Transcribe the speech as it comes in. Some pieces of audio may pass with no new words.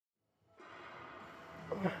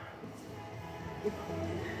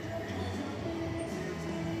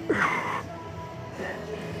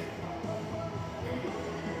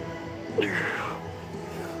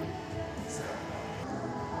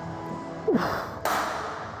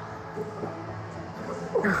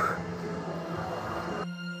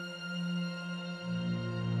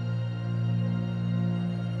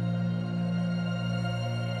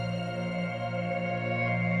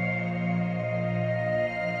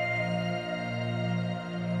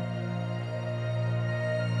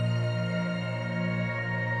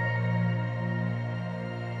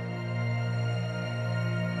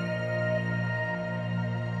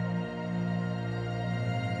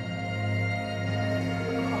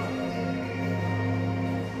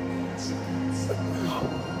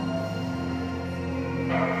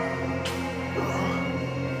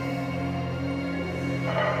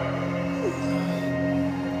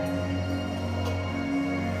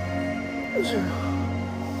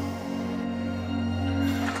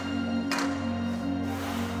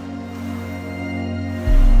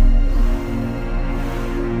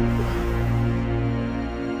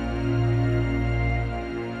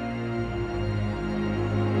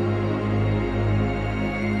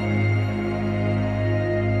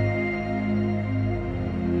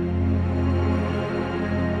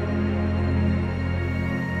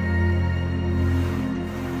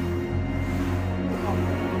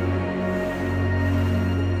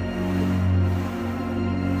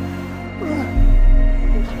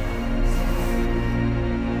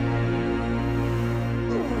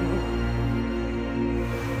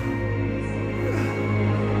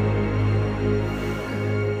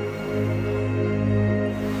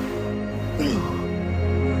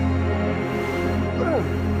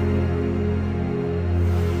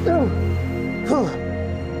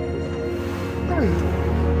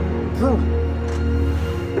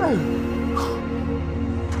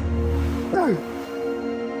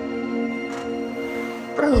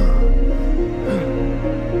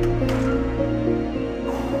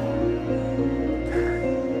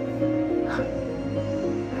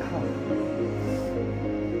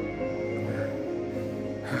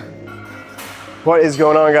What is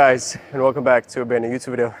going on, guys, and welcome back to a brand new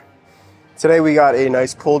YouTube video. Today we got a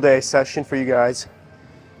nice pull day session for you guys,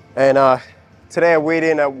 and today I weighed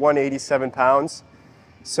in at 187 pounds,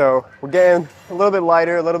 so we're getting a little bit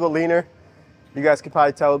lighter, a little bit leaner. You guys can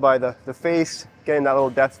probably tell by the face, getting that little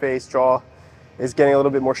death face, jaw is getting a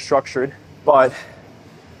little bit more structured. But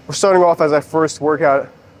we're starting off as our first workout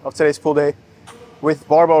of today's pull day with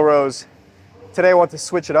barbell rows. Today I want to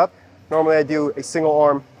switch it up. Normally I do a single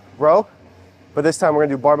arm row, but this time we're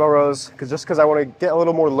gonna do barbell rows because I want to get a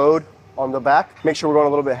little more load on the back, make sure we're going a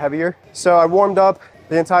little bit heavier. So I warmed up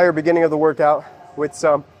the entire beginning of the workout with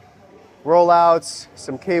some rollouts,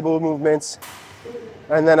 some cable movements,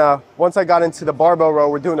 and then once I got into the barbell row,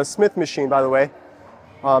 we're doing a Smith machine, by the way.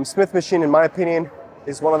 Smith machine, in my opinion,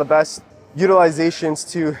 is one of the best utilizations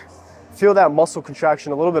to feel that muscle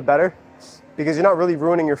contraction a little bit better, because you're not really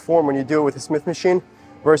ruining your form when you do it with a Smith machine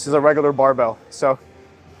versus a regular barbell. So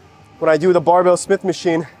when I do the barbell Smith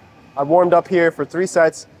machine, I warmed up here for 3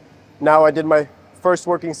 sets. Now I did my first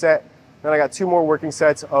working set, then I got 2 more working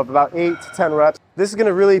sets of about 8 to 10 reps. This is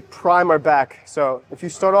gonna really prime our back. So if you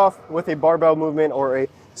start off with a barbell movement or a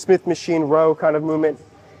Smith machine row kind of movement,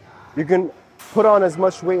 you can put on as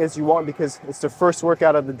much weight as you want because it's the first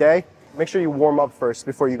workout of the day. Make sure you warm up first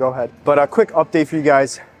before you go ahead. But a quick update for you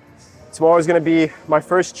guys. Tomorrow is gonna be my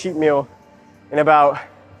first cheat meal in about,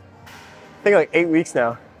 I think, like 8 weeks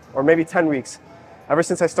now, or maybe 10 weeks, ever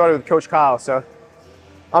since I started with Coach Kyle. So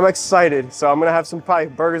I'm excited. So I'm gonna have some probably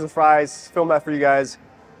burgers and fries, film that for you guys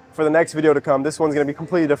for the next video to come. This one's gonna be a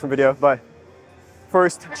completely different video, but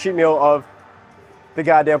first cheat meal of the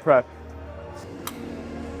goddamn prep.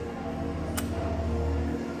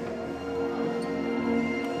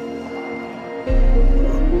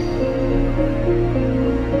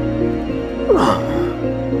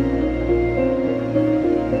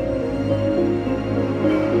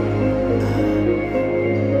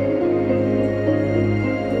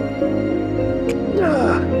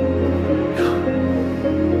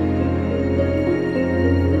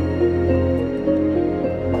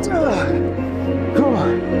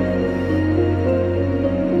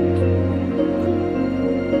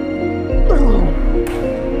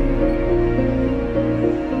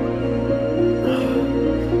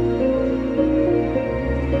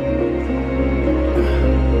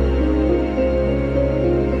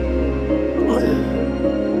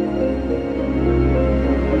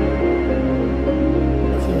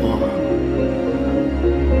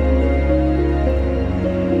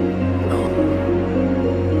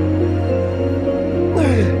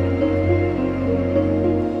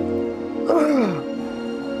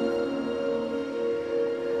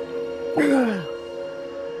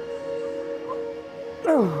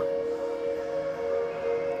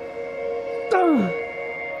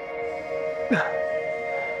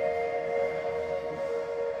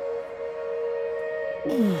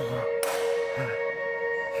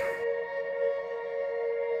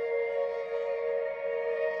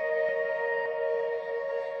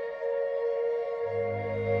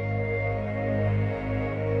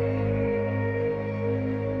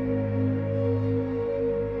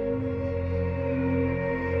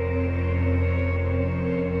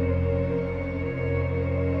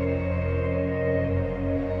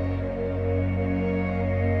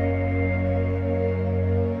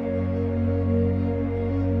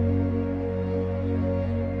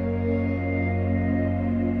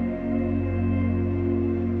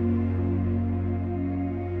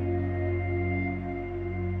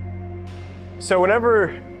 So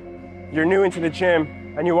whenever you're new into the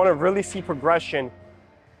gym and you want to really see progression,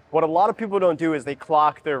 what a lot of people don't do is they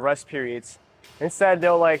clock their rest periods. Instead,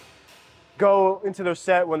 they'll like go into their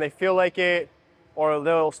set when they feel like it, or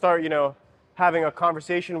they'll start, having a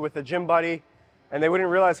conversation with a gym buddy, and they wouldn't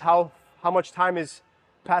realize how much time is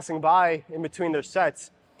passing by in between their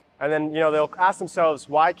sets. And then, they'll ask themselves,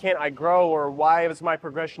 why can't I grow, or why is my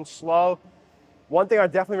progression slow? One thing I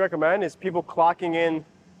definitely recommend is people clocking in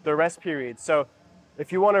the rest period. So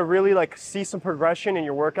if you want to really see some progression in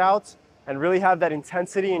your workouts and really have that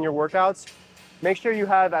intensity in your workouts, make sure you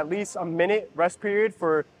have at least a minute rest period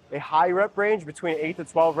for a high rep range between 8 to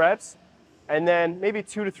 12 reps, and then maybe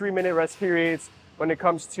 2 to 3 minute rest periods when it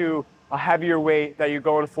comes to a heavier weight that you're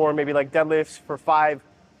going for, maybe like deadlifts for 5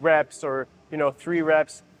 reps or 3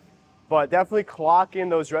 reps. But definitely clock in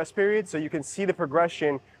those rest periods so you can see the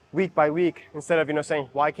progression week by week, instead of saying,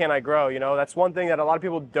 why can't I grow? That's one thing that a lot of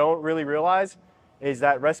people don't really realize, is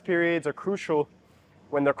that rest periods are crucial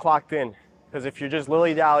when they're clocked in. Because if you're just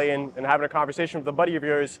lily-dallying and having a conversation with a buddy of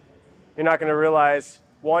yours, you're not going to realize,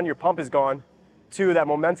 1, your pump is gone, 2, that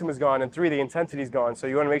momentum is gone, and 3, the intensity is gone. So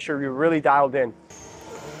you want to make sure you're really dialed in.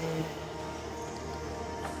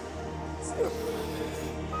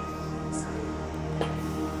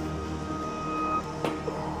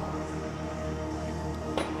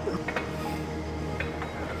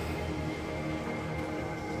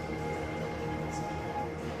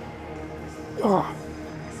 Oh.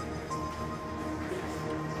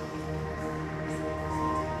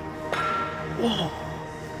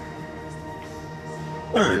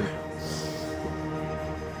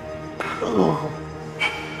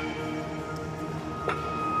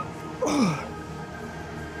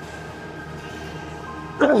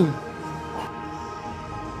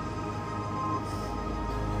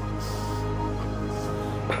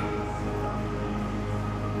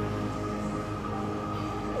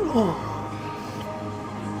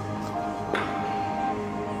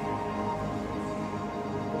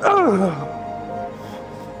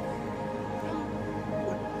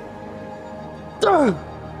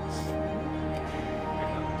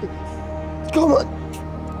 Come on.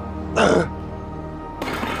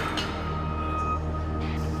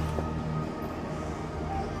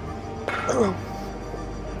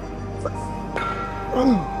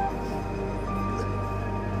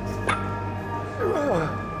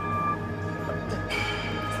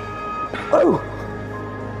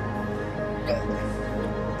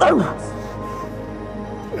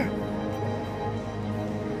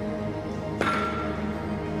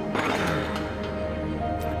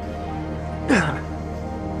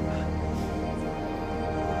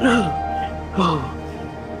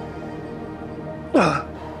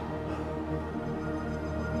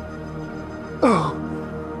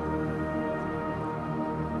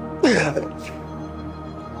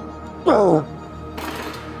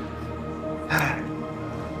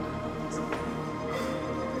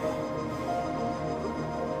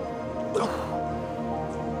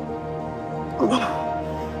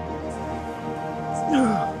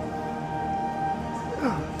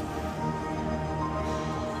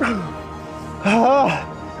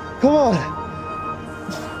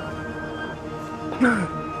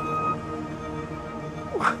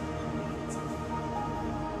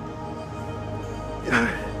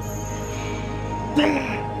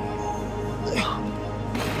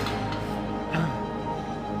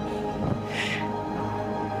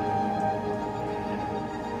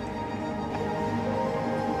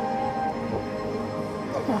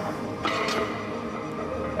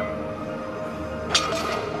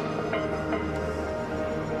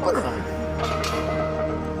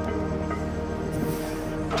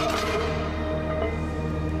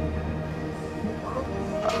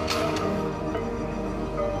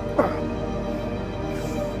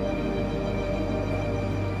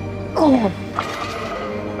 Come on.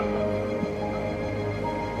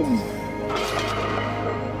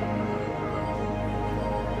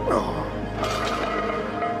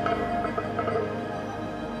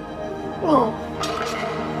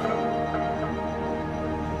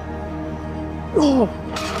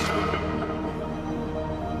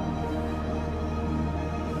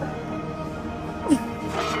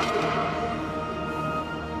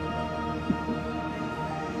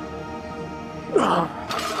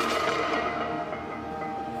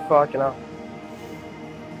 Fucking hell.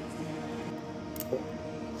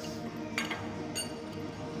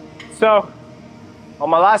 So, on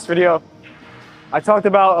my last video, I talked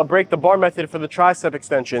about a break the bar method for the tricep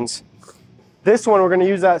extensions. This one, we're gonna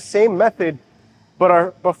use that same method,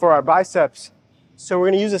 but for our biceps. So we're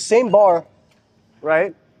gonna use the same bar,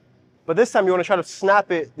 right? But this time you wanna try to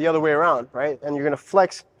snap it the other way around, right? And you're gonna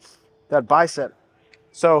flex that bicep.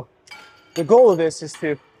 So the goal of this is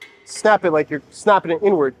to snap it like you're snapping it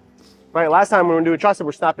inward, right? Last time when we were doing tricep,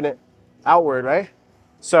 we're snapping it outward, right?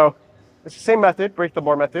 So it's the same method, break the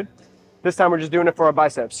bar method. This time we're just doing it for our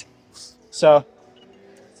biceps. So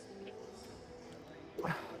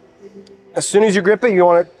as soon as you grip it, you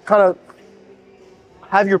want to kind of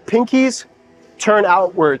have your pinkies turn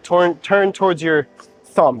outward, turn towards your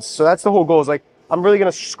thumbs. So that's the whole goal, is like, I'm really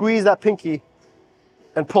going to squeeze that pinky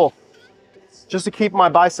and pull, just to keep my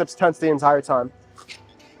biceps tense the entire time.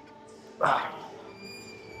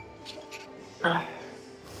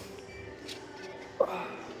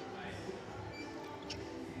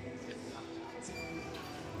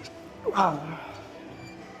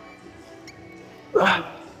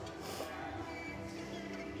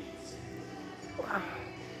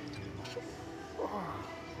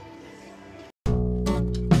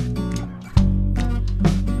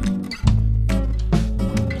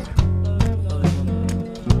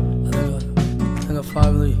 I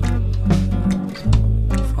finally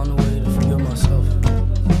found a way to forgive myself for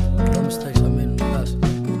the mistakes I made in the past. I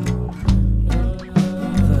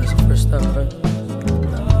think that's the first step, right?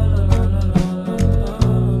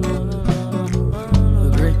 You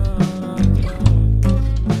agree?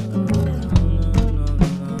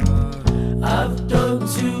 I've dug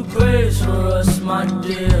 2 graves for us, my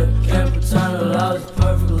dear. Can't pretend that I was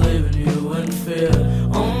perfect, leaving you in fear.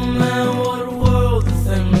 Oh man, what a world, the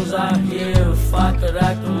things I hear. If I could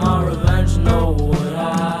act on my revenge, no would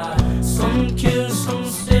I? Some kill, some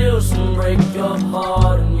steal, some break your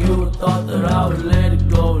heart, and you thought that I would live.